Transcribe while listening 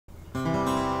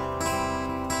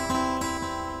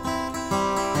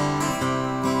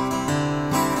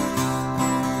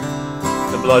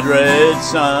blood-red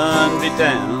sun beat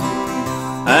down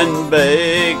and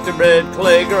baked the bread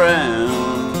clay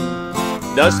ground.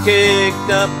 Dust kicked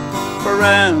up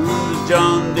around his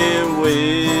John Deere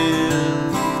wheel.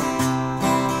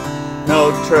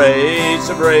 No trace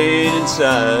of rain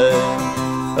inside.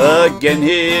 Again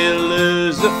he'll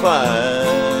lose the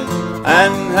fight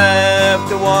and have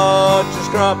to watch his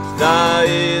crops die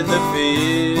in the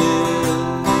field.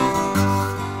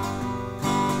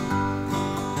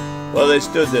 Well, they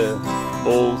stood there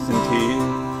both in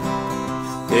tears.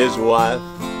 His wife,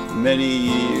 many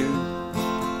years,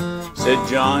 said,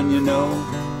 "John, you know,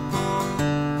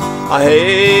 I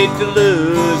hate to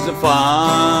lose the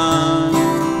farm."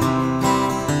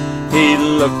 He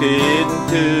looked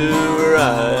into her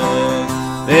eyes,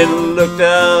 then looked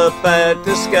up at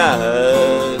the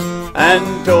sky, and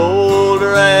told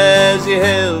her as he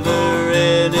held her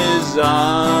in his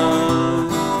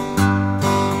arms,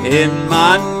 "In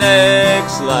my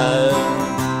next life,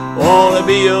 wanna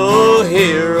be your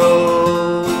hero,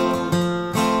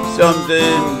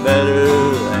 something better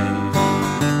than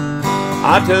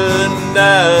I turned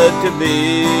out to be.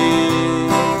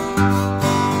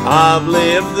 I've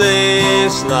lived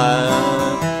this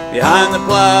life behind the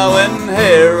plow and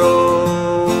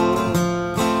harrow,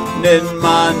 and in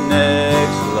my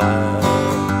next life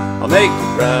I'll make you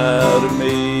proud of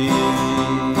me."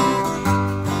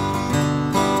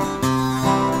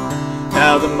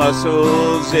 Now the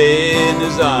muscles in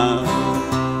his arm,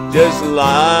 just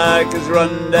like his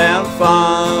run-down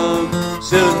farm,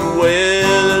 soon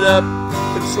withered up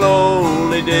and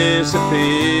slowly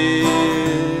disappeared.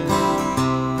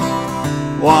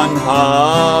 One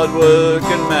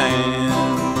hard-working man,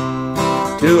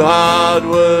 two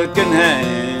hard-working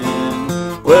hands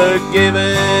were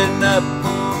giving up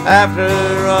after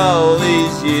all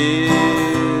these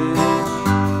years.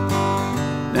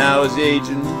 Now his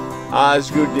aging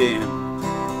eyes grew dim,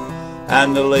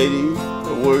 and the lady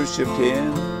that worshipped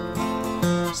him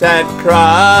sat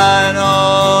crying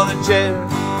on a chair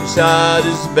beside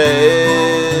his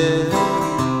bed.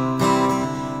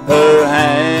 Her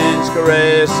hands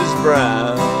caressed his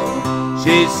brow.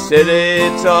 She said,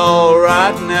 "It's all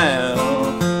right now."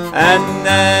 And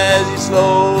as he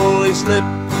slowly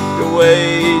slipped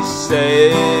away, he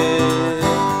said,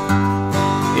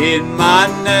 "In my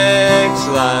next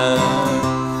life,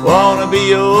 wanna be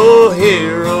your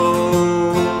hero,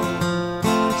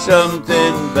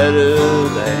 something better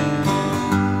than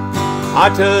I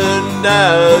turned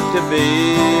out to be.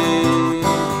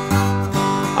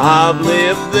 I've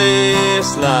lived this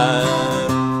life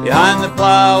behind the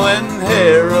plow and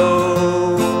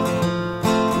harrow,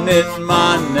 and in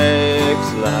my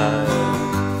next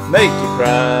life make you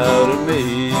proud of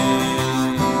me.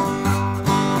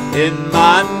 In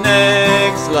my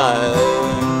next life,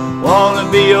 wanna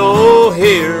be your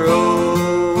hero,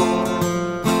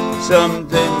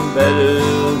 something better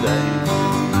than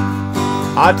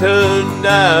I turned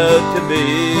out to be.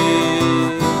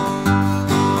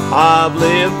 I've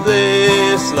lived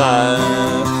this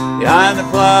life behind the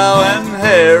plow and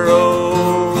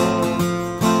harrow,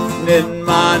 and in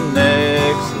my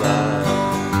next life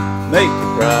make you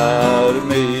proud of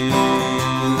me.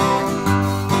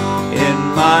 In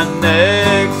my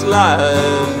next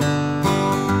life